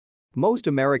Most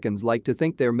Americans like to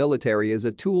think their military is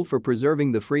a tool for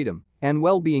preserving the freedom and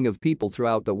well-being of people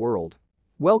throughout the world.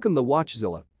 Welcome to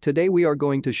WatchZilla. Today we are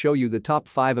going to show you the top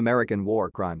 5 American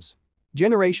war crimes.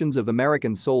 Generations of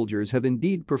American soldiers have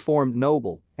indeed performed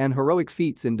noble and heroic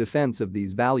feats in defense of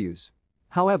these values.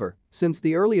 However, since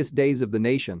the earliest days of the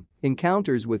nation,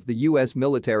 encounters with the U.S.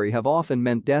 military have often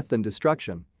meant death and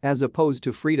destruction, as opposed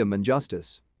to freedom and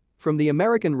justice. From the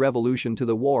American Revolution to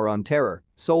the War on Terror,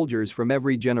 soldiers from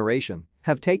every generation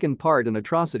have taken part in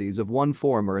atrocities of one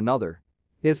form or another.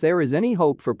 If there is any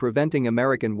hope for preventing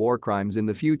American war crimes in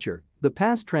the future, the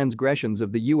past transgressions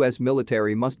of the U.S.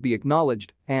 military must be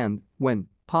acknowledged and, when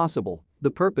possible, the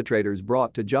perpetrators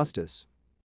brought to justice.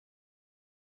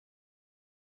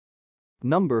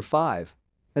 Number 5.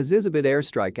 Azizabad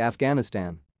Airstrike,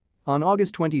 Afghanistan. On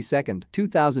August 22,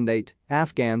 2008,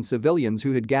 Afghan civilians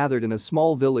who had gathered in a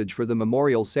small village for the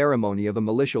memorial ceremony of a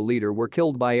militia leader were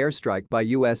killed by airstrike by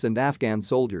US and Afghan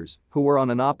soldiers who were on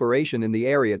an operation in the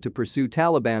area to pursue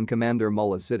Taliban commander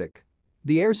Mullah Siddiq.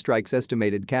 The airstrike's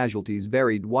estimated casualties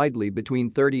varied widely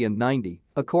between 30 and 90,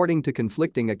 according to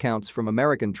conflicting accounts from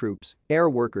American troops, air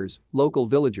workers, local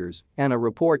villagers, and a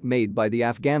report made by the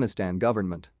Afghanistan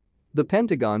government. The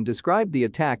Pentagon described the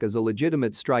attack as a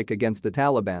legitimate strike against the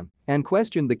Taliban and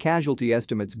questioned the casualty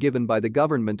estimates given by the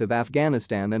government of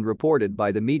Afghanistan and reported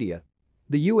by the media.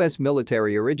 The U.S.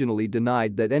 military originally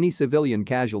denied that any civilian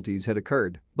casualties had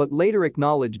occurred, but later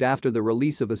acknowledged after the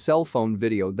release of a cell phone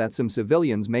video that some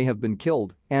civilians may have been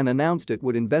killed and announced it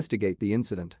would investigate the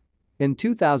incident. In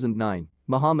 2009,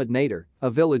 Mohammed Nader, a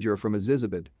villager from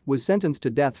Azizabad, was sentenced to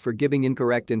death for giving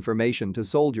incorrect information to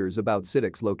soldiers about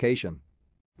Siddiq's location.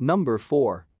 Number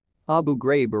 4. Abu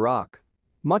Ghraib, Iraq.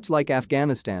 Much like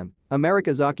Afghanistan,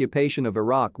 America's occupation of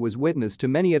Iraq was witness to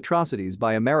many atrocities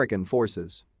by American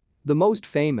forces. The most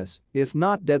famous, if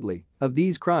not deadly, of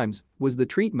these crimes was the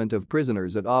treatment of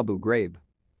prisoners at Abu Ghraib.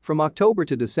 From October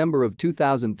to December of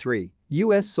 2003,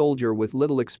 U.S. soldier with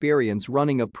little experience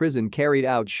running a prison carried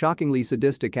out shockingly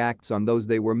sadistic acts on those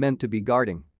they were meant to be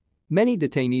guarding. Many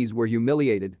detainees were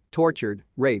humiliated, tortured,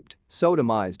 raped,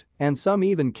 sodomized, and some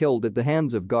even killed at the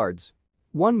hands of guards.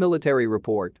 One military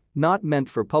report, not meant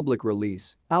for public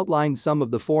release, outlined some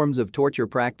of the forms of torture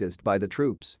practiced by the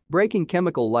troops: breaking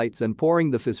chemical lights and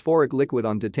pouring the phosphoric liquid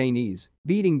on detainees,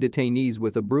 beating detainees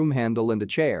with a broom handle and a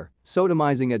chair,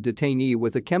 sodomizing a detainee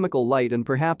with a chemical light and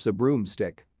perhaps a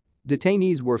broomstick.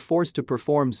 Detainees were forced to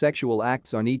perform sexual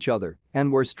acts on each other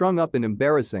and were strung up in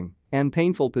embarrassing and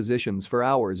painful positions for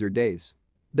hours or days.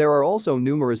 There are also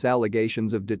numerous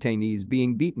allegations of detainees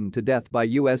being beaten to death by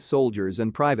U.S. soldiers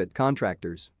and private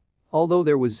contractors. Although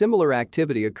there was similar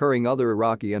activity occurring in other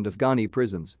Iraqi and Afghani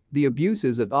prisons, the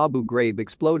abuses at Abu Ghraib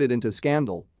exploded into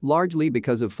scandal, largely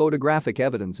because of photographic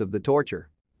evidence of the torture.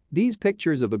 These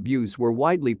pictures of abuse were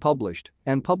widely published,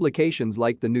 and publications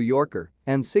like The New Yorker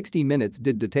and 60 Minutes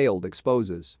did detailed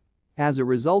exposes. As a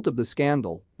result of the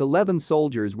scandal, 11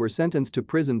 soldiers were sentenced to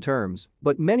prison terms,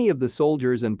 but many of the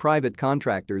soldiers and private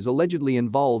contractors allegedly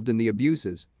involved in the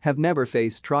abuses have never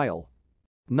faced trial.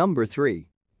 Number 3.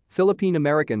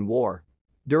 Philippine-American War.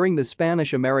 During the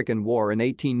Spanish-American War in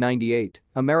 1898,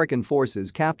 American forces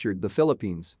captured the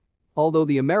Philippines. Although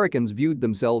the Americans viewed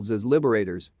themselves as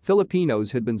liberators,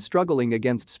 Filipinos had been struggling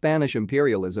against Spanish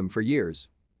imperialism for years.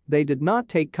 They did not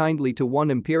take kindly to one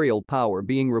imperial power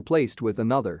being replaced with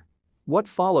another. What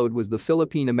followed was the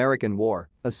Philippine-American War,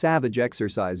 a savage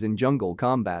exercise in jungle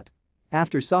combat.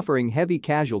 After suffering heavy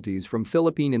casualties from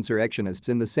Philippine insurrectionists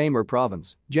in the Samar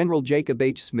province, General Jacob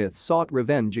H. Smith sought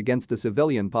revenge against the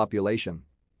civilian population.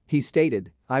 He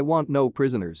stated, "I want no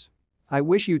prisoners. I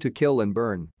wish you to kill and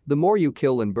burn. The more you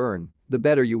kill and burn, the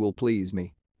better you will please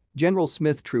me." General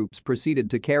Smith troops proceeded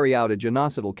to carry out a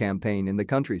genocidal campaign in the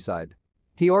countryside.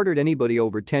 He ordered anybody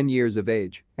over 10 years of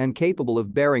age and capable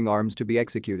of bearing arms to be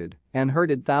executed and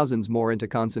herded thousands more into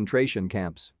concentration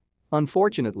camps.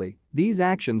 Unfortunately, these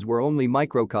actions were only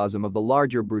microcosm of the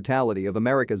larger brutality of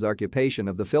America's occupation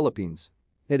of the Philippines.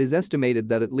 It is estimated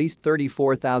that at least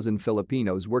 34,000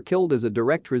 Filipinos were killed as a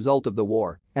direct result of the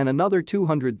war and another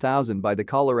 200,000 by the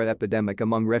cholera epidemic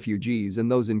among refugees and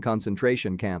those in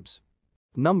concentration camps.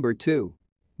 Number 2.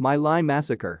 My Lai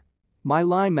Massacre. My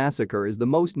Lai Massacre is the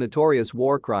most notorious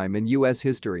war crime in U.S.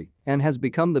 history and has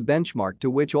become the benchmark to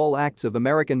which all acts of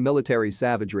American military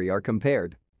savagery are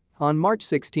compared. On March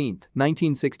 16,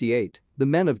 1968, the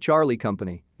men of Charlie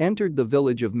Company entered the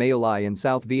village of My Lai in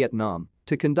South Vietnam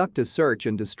to conduct a search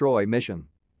and destroy mission.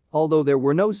 Although there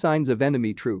were no signs of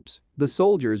enemy troops, the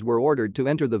soldiers were ordered to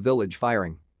enter the village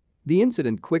firing. The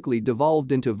incident quickly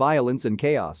devolved into violence and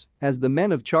chaos as the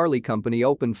men of Charlie Company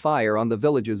opened fire on the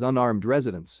village's unarmed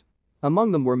residents.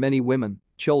 Among them were many women,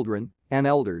 children, and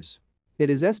elders.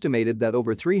 It is estimated that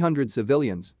over 300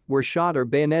 civilians were shot or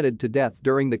bayoneted to death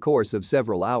during the course of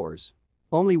several hours.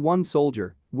 Only one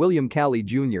soldier, William Calley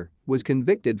Jr., was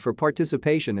convicted for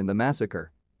participation in the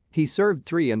massacre. He served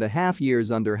 3.5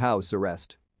 years under house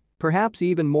arrest. Perhaps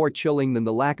even more chilling than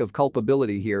the lack of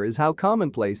culpability here is how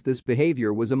commonplace this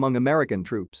behavior was among American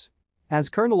troops. As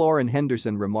Colonel Orrin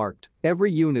Henderson remarked,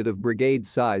 every unit of brigade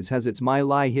size has its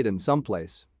my-lie hidden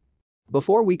someplace.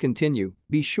 Before we continue,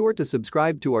 be sure to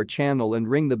subscribe to our channel and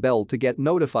ring the bell to get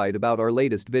notified about our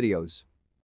latest videos.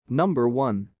 Number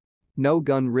 1. No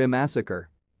Gun Ri Massacre.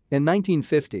 In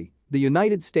 1950, the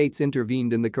United States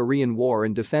intervened in the Korean War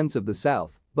in defense of the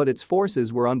South, but its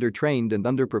forces were undertrained and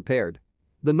underprepared.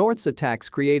 The North's attacks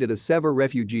created a severe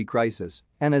refugee crisis,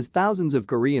 and as thousands of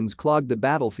Koreans clogged the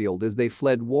battlefield as they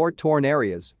fled war-torn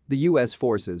areas, the U.S.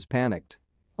 forces panicked.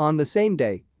 On the same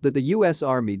day that the U.S.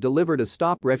 Army delivered a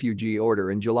stop refugee order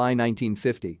in July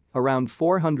 1950, around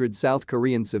 400 South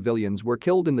Korean civilians were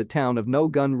killed in the town of No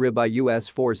Gun Ri by U.S.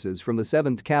 forces from the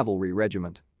 7th Cavalry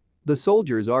Regiment. The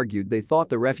soldiers argued they thought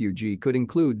the refugee could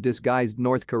include disguised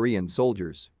North Korean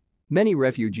soldiers. Many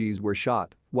refugees were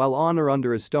shot while on or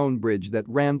under a stone bridge that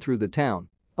ran through the town.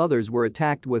 Others were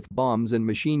attacked with bombs and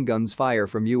machine guns fire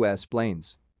from U.S.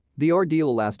 planes. The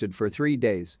ordeal lasted for 3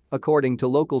 days, according to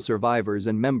local survivors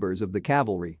and members of the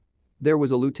cavalry. There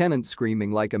was a lieutenant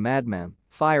screaming like a madman,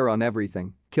 "Fire on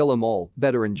everything, kill 'em all,"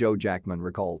 veteran Joe Jackman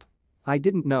recalled. "I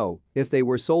didn't know if they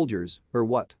were soldiers or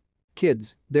what.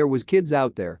 Kids, there was kids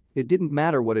out there, it didn't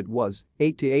matter what it was,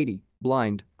 8 to 80,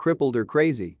 blind, crippled or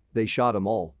crazy, they shot 'em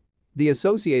all." The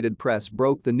Associated Press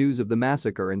broke the news of the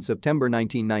massacre in September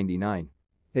 1999.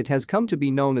 It has come to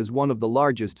be known as one of the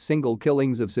largest single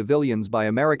killings of civilians by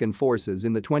American forces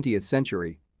in the 20th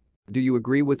century. Do you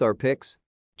agree with our picks?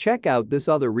 Check out this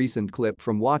other recent clip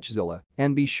from WatchZilla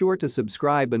and be sure to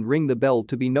subscribe and ring the bell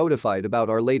to be notified about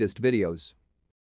our latest videos.